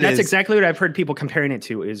 Like that's exactly what I've heard people comparing it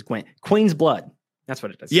to is Gwent. Queen's Blood. That's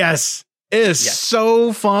what it is. Yes. It is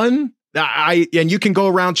so fun. And you can go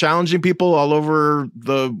around challenging people all over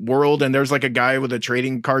the world, and there's like a guy with a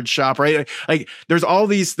trading card shop, right? Like there's all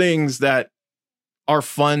these things that are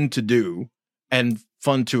fun to do and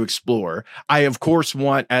fun to explore. I of course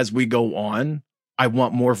want, as we go on, I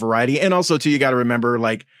want more variety. And also too, you got to remember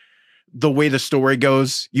like the way the story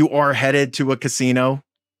goes, you are headed to a casino.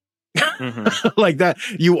 Like that,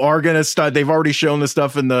 you are gonna start. They've already shown the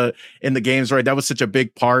stuff in the games, right? That was such a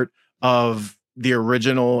big part of the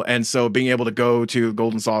original, and so being able to go to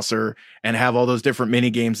Golden Saucer and have all those different mini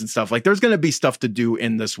games and stuff, like there's going to be stuff to do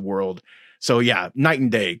in this world. So yeah, night and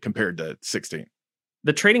day compared to 16.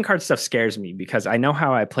 The trading card stuff scares me because I know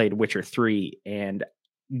how I played Witcher 3, and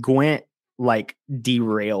Gwent like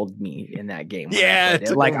derailed me in that game. Yeah,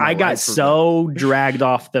 I got so dragged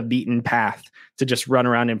off the beaten path to just run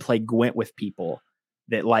around and play Gwent with people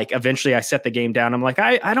that like eventually I set the game down. I'm like,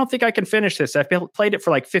 I don't think I can finish this. I played it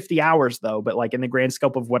for like 50 hours though, but like in the grand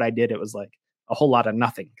scope of what I did, it was like a whole lot of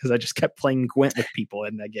nothing because I just kept playing Gwent with people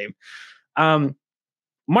in that game.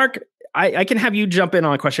 Mark, I can have you jump in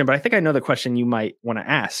on a question, but I think I know the question you might want to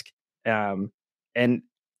ask. And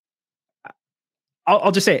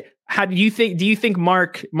I'll just say it. Do you think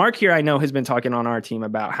Mark here, I know, has been talking on our team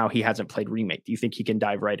about how he hasn't played Remake. Do you think he can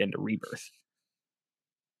dive right into Rebirth?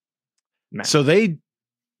 Matt. So they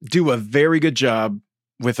do a very good job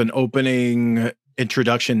with an opening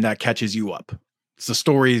introduction that catches you up. It's the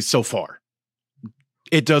story so far.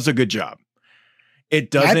 It does a good job. It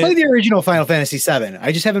doesn't. I played the original Final Fantasy VII.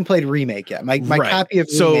 I just haven't played Remake yet. My copy of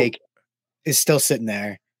Remake is still sitting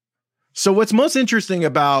there. So what's most interesting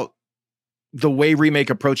about the way Remake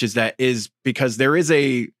approaches that is because there is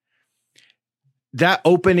that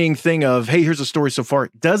opening thing of, hey, here's a story so far,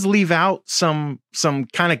 does leave out some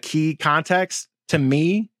kind of key context to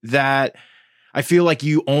me that I feel like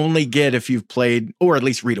you only get if you've played, or at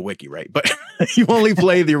least read a wiki, right? But you only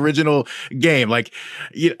play the original game. Like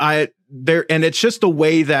and it's just the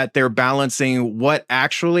way that they're balancing what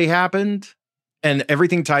actually happened and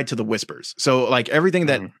everything tied to the whispers. So like everything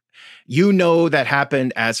that that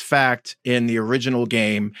happened as fact in the original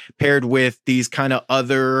game paired with these kind of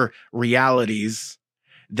other realities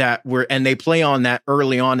that and they play on that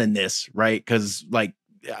early on in this, right? Because like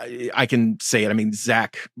I can say it. I mean,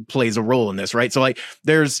 Zach plays a role in this, right? So like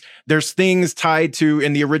there's things tied to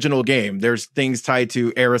in the original game. There's things tied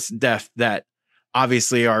to Aerith's death that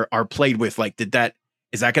obviously are played with. Like,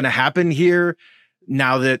 is that going to happen here?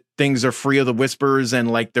 now that things are free of the whispers and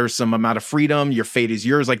like there's some amount of freedom, your fate is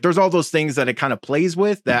yours. Like there's all those things that it kind of plays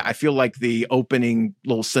with that I feel like the opening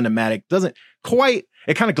little cinematic doesn't quite,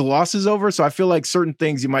 it kind of glosses over. So I feel like certain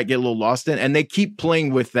things you might get a little lost in, and they keep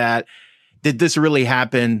playing with that. Did this really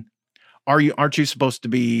happen? Aren't you supposed to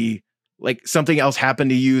be like something else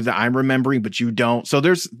happened to you that I'm remembering, but you don't? So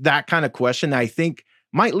there's that kind of question that I think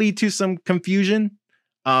might lead to some confusion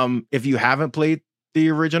if you haven't played the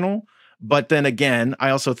original. But then again,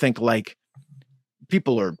 I also think like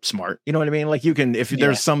people are smart. You know what I mean? Like you can, if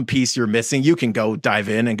there's some piece you're missing, you can go dive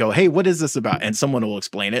in and go, hey, what is this about? And someone will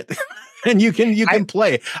explain it and you can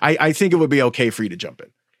play. I think it would be okay for you to jump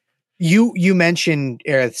in. You mentioned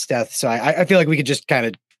Aerith's death, so I feel like we could just kind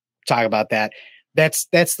of talk about that. That's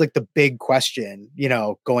like the big question, you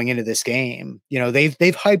know, going into this game. You know, they've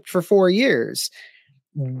hyped for 4 years,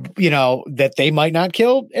 you know, that they might not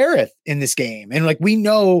kill Aerith in this game. And like we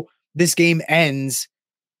know this game ends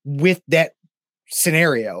with that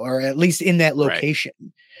scenario, or at least in that location.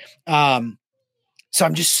 Right. So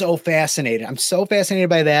I'm just so fascinated. I'm so fascinated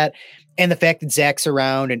by that. And the fact that Zach's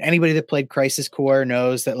around, and anybody that played Crisis Core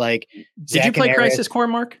knows that like, did you play Crisis Core,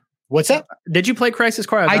 Mark? What's up? Did you play Crisis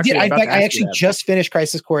Core? I did. I actually just finished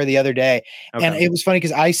Crisis Core the other day. Okay. And it was funny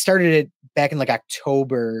because I started it back in like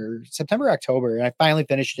September, October, and I finally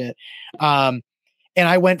finished it. And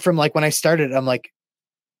I went from like, when I started, I'm like,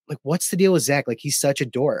 what's the deal with Zach? Like, he's such a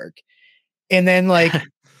dork. And then like,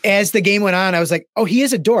 as the game went on, I was like, oh, he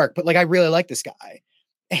is a dork, but like, I really like this guy.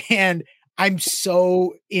 And I'm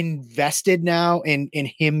so invested now in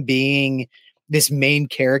him being this main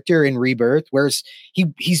character in Rebirth, whereas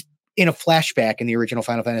he's in a flashback in the original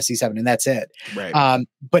Final Fantasy VII, and that's it. Right.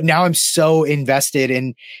 But now I'm so invested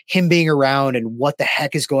in him being around and what the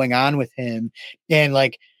heck is going on with him. And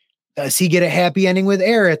like, does he get a happy ending with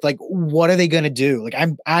Aerith? Like, what are they going to do? Like,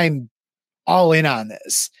 I'm all in on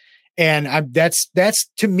this. And that's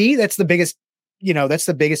to me, that's the biggest, you know, that's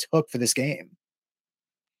the biggest hook for this game.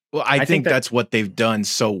 Well, I think that's what they've done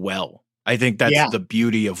so well. I think that's the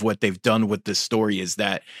beauty of what they've done with this story, is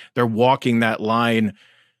that they're walking that line.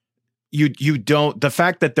 You don't, the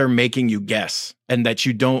fact that they're making you guess and that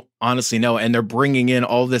you don't honestly know, and they're bringing in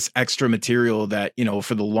all this extra material that, you know,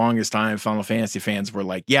 for the longest time, Final Fantasy fans were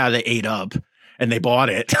like, yeah, they ate up and they bought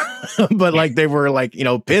it, but like they were like, you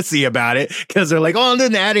know, pissy about it because they're like, oh, I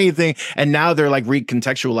didn't add anything. And now they're like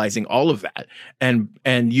recontextualizing all of that.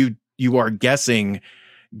 And you are guessing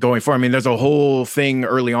going forward. I mean, there's a whole thing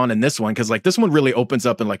early on in this one, because like this one really opens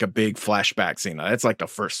up in like a big flashback scene. That's like the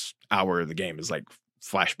first hour of the game is like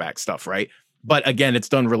flashback stuff, right? But again, it's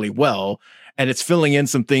done really well, and it's filling in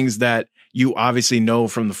some things that you obviously know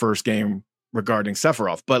from the first game regarding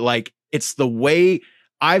Sephiroth. But like, it's the way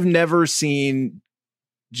I've never seen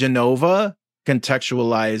Genova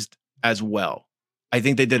contextualized as well. I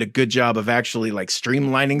think they did a good job of actually like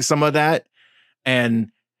streamlining some of that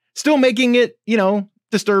and still making it, you know,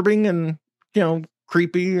 disturbing and, you know,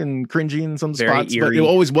 creepy and cringy in some spots, but it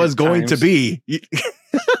always was going to be.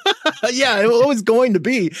 Yeah, it was always going to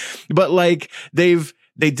be. But like they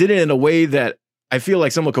did it in a way that I feel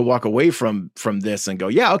like someone could walk away from this and go,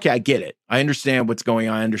 yeah, okay, I get it. I understand what's going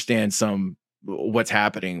on. I understand what's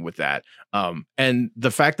happening with that. And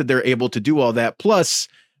the fact that they're able to do all that, plus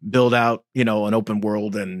build out, you know, an open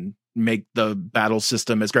world and make the battle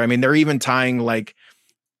system as great. I mean, they're even tying like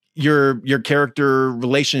your character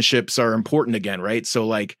relationships are important again, right? So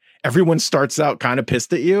like everyone starts out kind of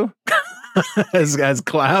pissed at you as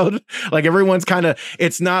Cloud. Like everyone's kind of,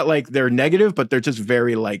 it's not like they're negative, but they're just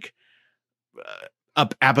very like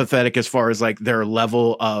apathetic as far as like their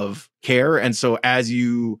level of care. And so as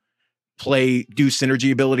you do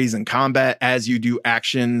synergy abilities in combat, as you do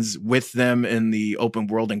actions with them in the open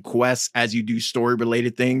world and quests, as you do story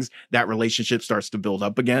related things, that relationship starts to build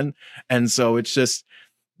up again. And so it's just,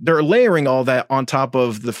 they're layering all that on top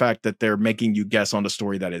of the fact that they're making you guess on a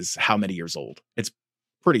story that is how many years old. It's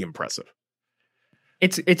pretty impressive.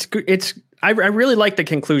 I really like the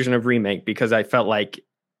conclusion of Remake, because I felt like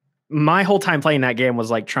my whole time playing that game was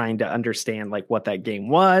like trying to understand like what that game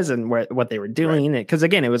was and what they were doing. Because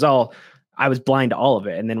again, it was all, I was blind to all of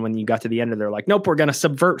it. And then when you got to the end of it, they're like, nope, we're going to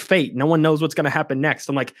subvert fate. No one knows what's going to happen next.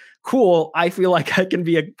 I'm like, cool. I feel like I can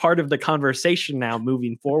be a part of the conversation now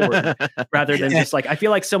moving forward rather than just like, I feel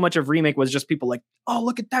like so much of Remake was just people like, oh,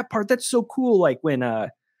 look at that part. That's so cool. Like when,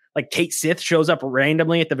 like Kate Sith shows up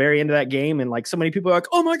randomly at the very end of that game, and like so many people are like,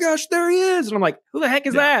 oh my gosh, there he is. And I'm like, who the heck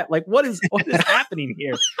is that? Like, what is happening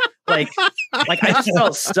here? Like I just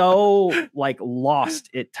felt so like lost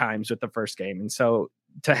at times with the first game. And so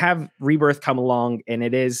to have Rebirth come along, and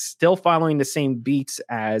it is still following the same beats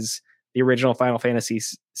as the original Final Fantasy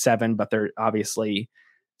VII, but they're obviously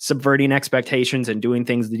subverting expectations and doing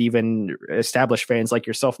things that even established fans like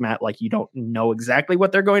yourself, Matt, like you don't know exactly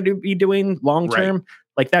what they're going to be doing long term. Right.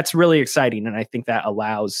 Like that's really exciting. And I think that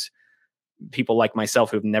allows people like myself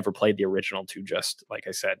who've never played the original to just, like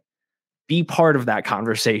I said, be part of that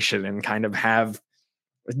conversation and kind of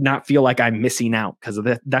not feel like I'm missing out, because of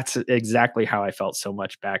that. That's exactly how I felt so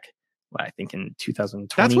much back, I think in 2020.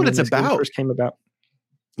 That's what it's about. First came about.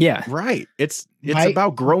 Yeah. Right. It's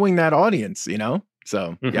about growing that audience, you know?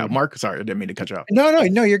 So yeah, Mark, sorry, I didn't mean to cut you off.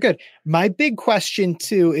 No, you're good. My big question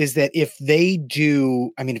too is that if they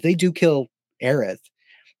do kill Aerith,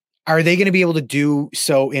 are they going to be able to do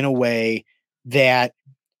so in a way that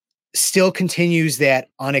still continues that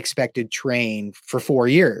unexpected train for 4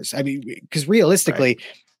 years? I mean, because realistically,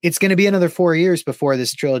 it's going to be another 4 years before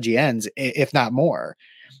this trilogy ends, if not more.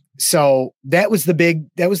 So that was the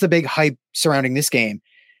big hype surrounding this game.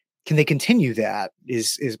 Can they continue that?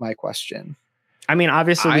 Is my question. I mean,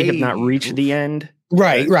 obviously we have not reached the end.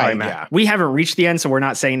 Right. Yeah. We haven't reached the end, so we're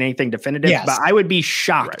not saying anything definitive, but I would be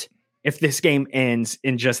shocked if this game ends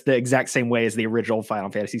in just the exact same way as the original Final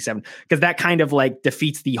Fantasy VII, because that kind of like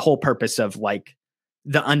defeats the whole purpose of like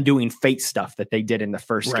the undoing fate stuff that they did in the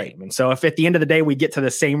first game. And so if at the end of the day we get to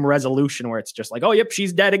the same resolution where it's just like, oh, yep,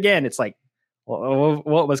 she's dead again, it's like, well,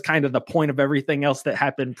 what was kind of the point of everything else that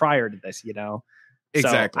happened prior to this, you know?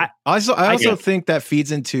 Exactly. So I also think that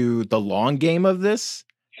feeds into the long game of this,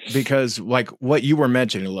 because like what you were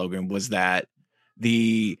mentioning, Logan, was that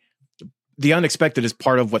the unexpected is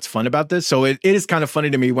part of what's fun about this. So it is kind of funny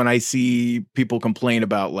to me when I see people complain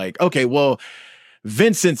about like, okay, well,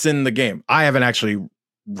 Vincent's in the game. I haven't actually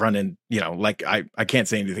run in, like I can't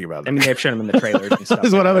say anything about that. I mean, they've shown him in the trailers and stuff.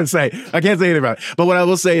 Is what I would say. I can't say anything about it. But what I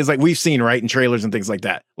will say is like we've seen in trailers and things like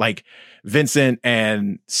that, like Vincent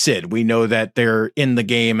and Sid, we know that they're in the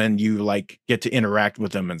game and you like get to interact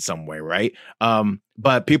with them in some way, right?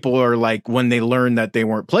 But people are like, when they learned that they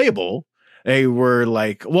weren't playable, they were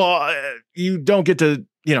like, well, you don't get to,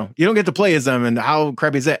 you don't get to play as them, and how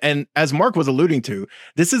crappy is that? And as Mark was alluding to,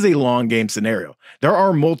 this is a long game scenario. There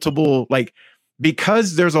are multiple,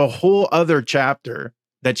 because there's a whole other chapter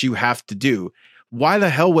that you have to do. Why the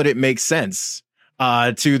hell would it make sense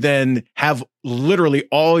to then have literally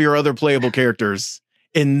all your other playable characters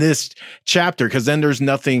in this chapter? Because then there's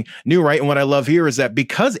nothing new, right? And what I love here is that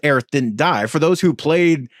because Aerith didn't die, for those who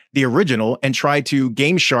played the original and tried to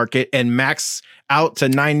Game Shark it and max out to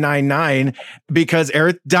 999, because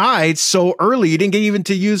Aerith died so early, you didn't get even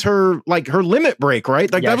to use her limit break,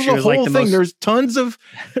 right? Like that was the whole thing. There's tons of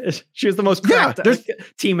she was the most cracked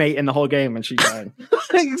teammate in the whole game when she died.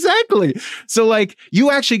 Exactly. So like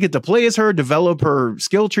you actually get to play as her, develop her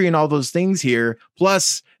skill tree and all those things here.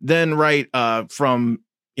 Plus then from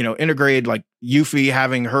integrate, like Yuffie,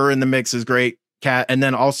 having her in the mix is great. Cat, and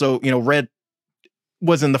then also Red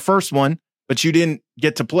was in the first one, but you didn't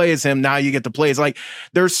get to play as him. Now you get to play as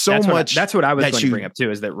there's much. That's what I was going to bring up too,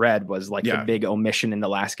 is that Red was the big omission in the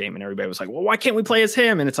last game, and everybody was like, well, why can't we play as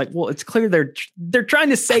him? And it's like, well, it's clear they're trying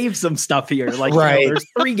to save some stuff here. Like, there's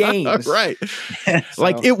 3 games. Right. So.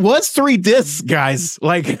 It was 3 discs, guys.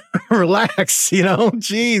 Relax,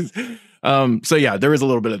 jeez. So yeah, there is a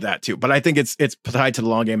little bit of that too, but I think it's tied to the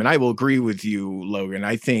long game, and I will agree with you, Logan.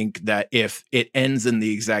 I think that if it ends in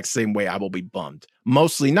the exact same way, I will be bummed.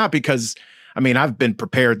 Mostly not because, I've been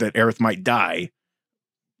prepared that Aerith might die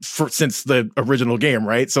since the original game,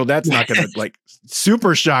 right? So that's not going to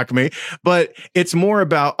super shock me, but it's more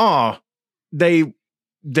about, they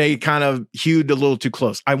kind of hewed a little too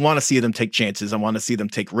close. I want to see them take chances. I want to see them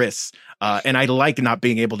take risks. And I like not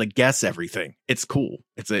being able to guess everything. It's cool.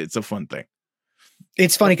 It's a fun thing.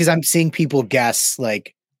 It's funny because I'm seeing people guess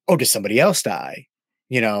does somebody else die?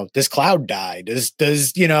 Does Cloud die? Does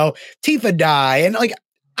Tifa die? And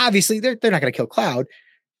obviously they're not going to kill Cloud,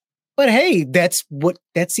 but hey, that's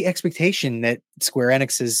the expectation that Square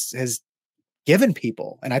Enix has given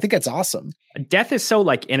people, and I think that's awesome. Death is so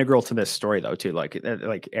integral to this story though too. Like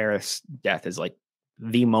Aerith's death is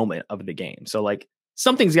the moment of the game. So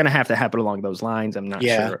something's gonna have to happen along those lines. I'm not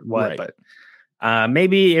sure what, but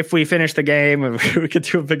maybe if we finish the game, we could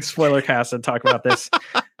do a big spoiler cast and talk about this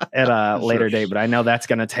at a later date. But I know that's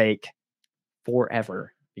gonna take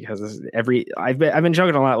forever, because I've been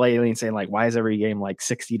joking a lot lately and saying why is every game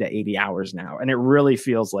 60 to 80 hours now? And it really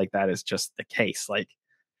feels like that is just the case.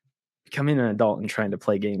 Becoming an adult and trying to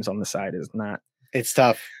play games on the side is not. It's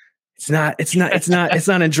tough. It's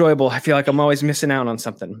not enjoyable. I feel like I'm always missing out on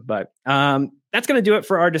something. But that's going to do it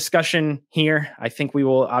for our discussion here. I think we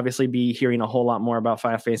will obviously be hearing a whole lot more about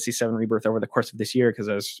Final Fantasy VII Rebirth over the course of this year, because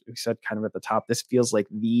as we said kind of at the top, this feels like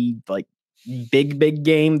the big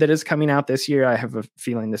game that is coming out this year. I have a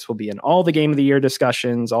feeling this will be in all the game of the year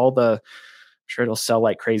discussions, I'm sure it'll sell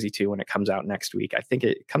like crazy too when it comes out next week. I think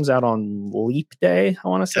it comes out on Leap Day, I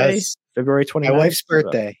want to say February 29th. My wife's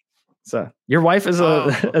birthday. So your wife is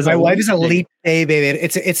my wife is a leap day, baby.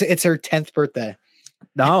 It's her 10th birthday.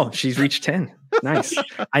 No, she's reached 10. Nice.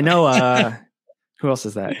 I know. Who else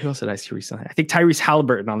is that? Who else did I see recently? I think Tyrese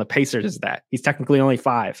Halliburton on the Pacers is that. He's technically only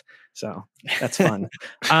 5. So that's fun.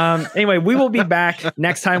 Anyway, we will be back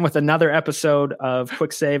next time with another episode of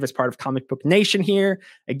Quick Save as part of Comic Book Nation here.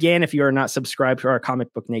 Again, if you are not subscribed to our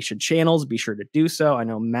Comic Book Nation channels, be sure to do so. I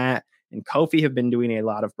know Matt and Kofi have been doing a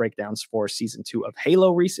lot of breakdowns for season 2 of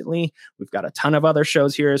Halo recently. We've got a ton of other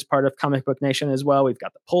shows here as part of Comic Book Nation as well. We've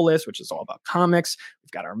got the Pull List, which is all about comics.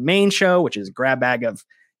 We've got our main show, which is a grab bag of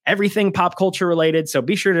everything pop culture related. So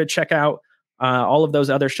be sure to check out all of those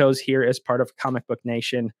other shows here as part of Comic Book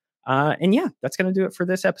Nation. And yeah, that's going to do it for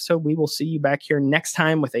this episode. We will see you back here next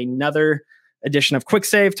time with another edition of Quick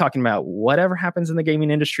Save, talking about whatever happens in the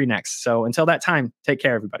gaming industry next. So until that time, take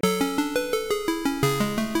care, everybody.